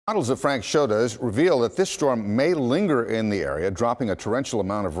Models that Frank showed us reveal that this storm may linger in the area, dropping a torrential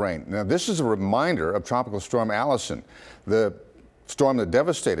amount of rain. Now, this is a reminder of Tropical Storm Allison, the storm that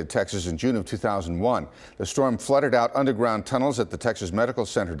devastated Texas in June of 2001. The storm flooded out underground tunnels at the Texas Medical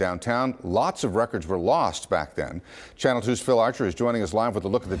Center downtown. Lots of records were lost back then. Channel 2's Phil Archer is joining us live with a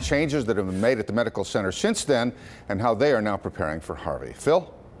look at the changes that have been made at the medical center since then and how they are now preparing for Harvey.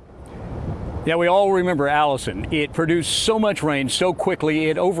 Phil? Yeah, we all remember Allison. It produced so much rain so quickly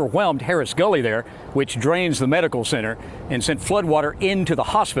it overwhelmed Harris Gully there, which drains the medical center, and sent floodwater into the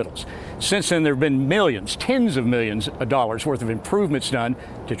hospitals. Since then, there have been millions, tens of millions of dollars worth of improvements done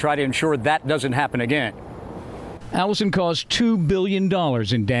to try to ensure that doesn't happen again. Allison caused $2 billion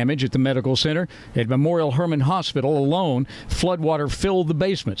in damage at the medical center. At Memorial Hermann Hospital alone, floodwater filled the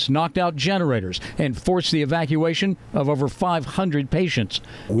basements, knocked out generators, and forced the evacuation of over 500 patients.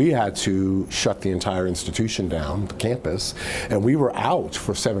 We had to shut the entire institution down, the campus, and we were out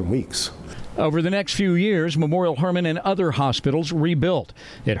for 7 weeks. Over the next few years, Memorial Hermann and other hospitals rebuilt.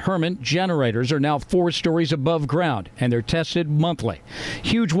 At Hermann, generators are now 4 stories above ground, and they're tested monthly.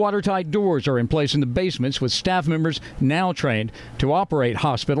 Huge watertight doors are in place in the basements, with staff members now trained to operate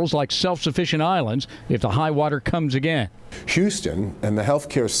hospitals like self-sufficient islands if the high water comes again. Houston and the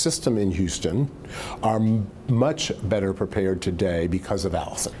healthcare system in Houston are much better prepared today because of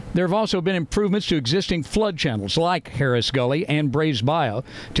Allison. There have also been improvements to existing flood channels like Harris Gully and Brays Bayou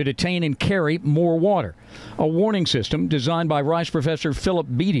to detain and carry more water. A warning system designed by Rice professor Philip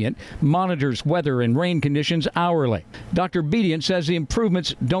Bedient monitors weather and rain conditions hourly. Dr. Bedient says the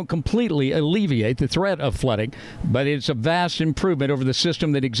improvements don't completely alleviate the threat of flooding, but it's a vast improvement over the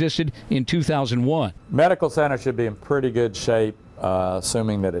system that existed in 2001. Medical center should be in pretty good shape,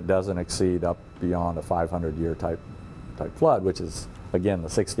 assuming that it doesn't exceed up beyond a 500-year type flood, which is, again, the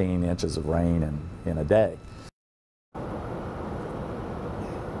 16 inches of rain in a day.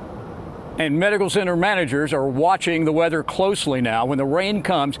 And medical center managers are watching the weather closely now. When the rain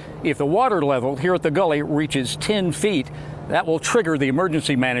comes, if the water level here at the gully reaches 10 feet, that will trigger the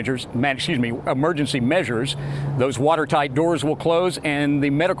emergency measures. Those watertight doors will close and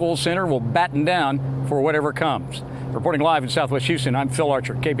the medical center will batten down for whatever comes. Reporting live in Southwest Houston, I'm Phil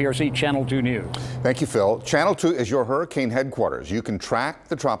Archer, KPRC Channel 2 News. Thank you, Phil. Channel 2 is your hurricane headquarters. You can track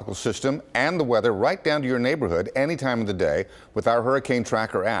the tropical system and the weather right down to your neighborhood any time of the day with our Hurricane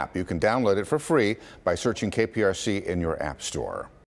Tracker app. You can download it for free by searching KPRC in your app store.